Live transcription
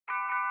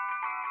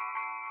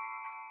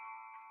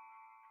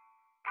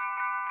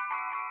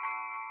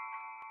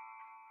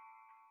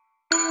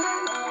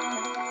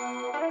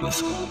It's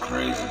going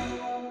crazy.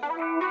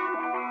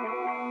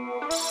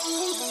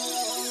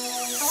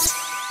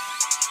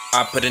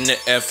 I put in the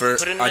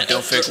effort, I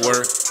don't fake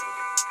work.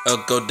 A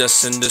gold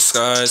dust in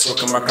disguise,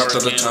 working my craft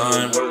all the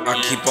time. I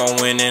keep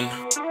on winning,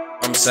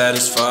 I'm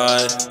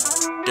satisfied.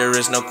 There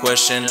is no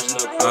question,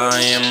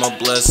 I am a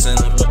blessing.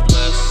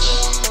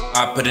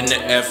 I put in the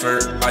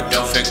effort, I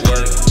don't fake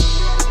work.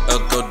 A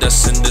gold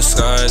dust in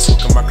disguise,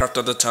 working my craft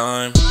all the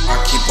time. I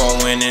keep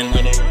on winning,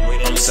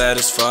 I'm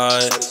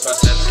satisfied.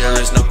 There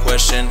is no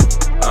question,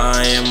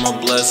 I am a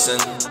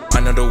blessing. I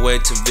know the way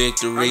to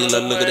victory.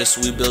 Look at us,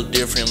 we built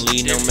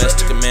differently. No mess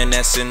to command,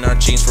 that's in our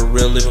genes for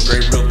real. Living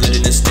great, real good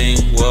in this thing.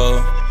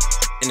 Whoa,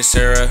 in this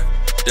era,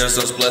 there's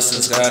those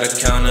blessings, gotta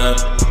count up.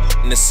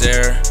 In this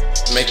era,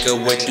 make a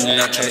way, do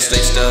not try to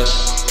stay stuck.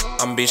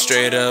 I'm be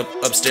straight up,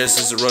 upstairs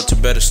is the road to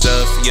better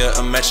stuff. Yeah,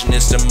 imagine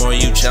this, the more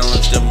you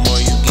challenge, the more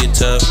you get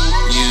tough.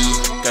 You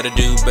gotta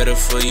do better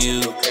for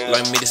you.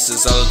 Like me, this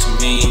is all up to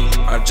me.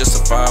 I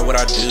justify what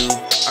I do,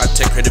 I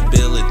take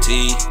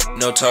credibility.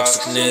 No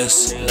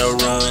toxicness, no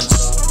runs.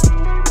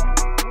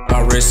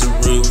 I raise the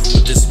roof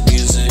with this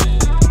music,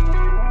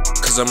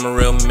 cause I'm a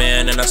real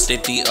man and I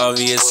state the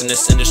obvious. In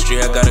this industry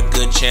I got a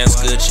good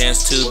chance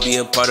to be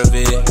a part of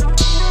it.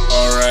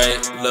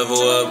 Alright,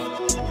 level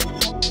up,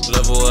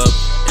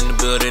 in the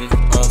building,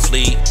 on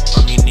fleet.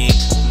 I'm unique,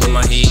 with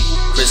my heat,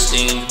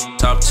 pristine,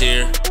 top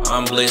tier.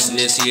 I'm blazing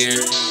this year,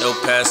 no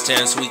past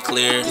tense, we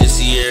clear.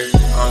 This year,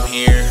 I'm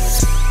here.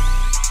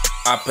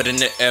 I put in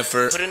the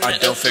effort, I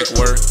don't fake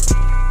work.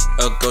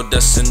 A gold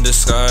dust in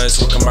disguise,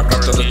 working my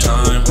craft all the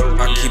time.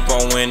 I keep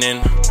on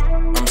winning,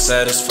 I'm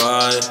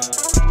satisfied.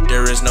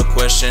 There is no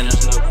question,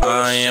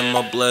 I am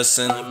a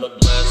blessing.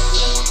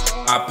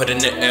 I put in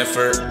the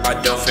effort,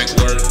 I don't fake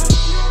work.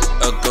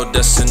 A gold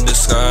dust in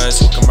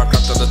disguise, working my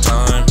craft all the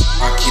time.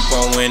 I keep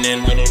on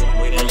winning,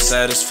 I'm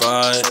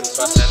satisfied.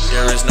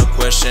 There is no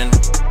question,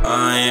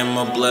 I am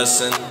a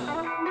blessing.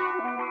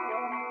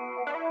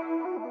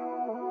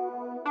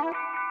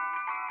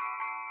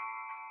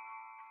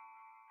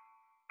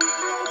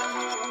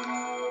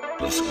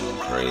 It's going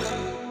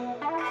crazy.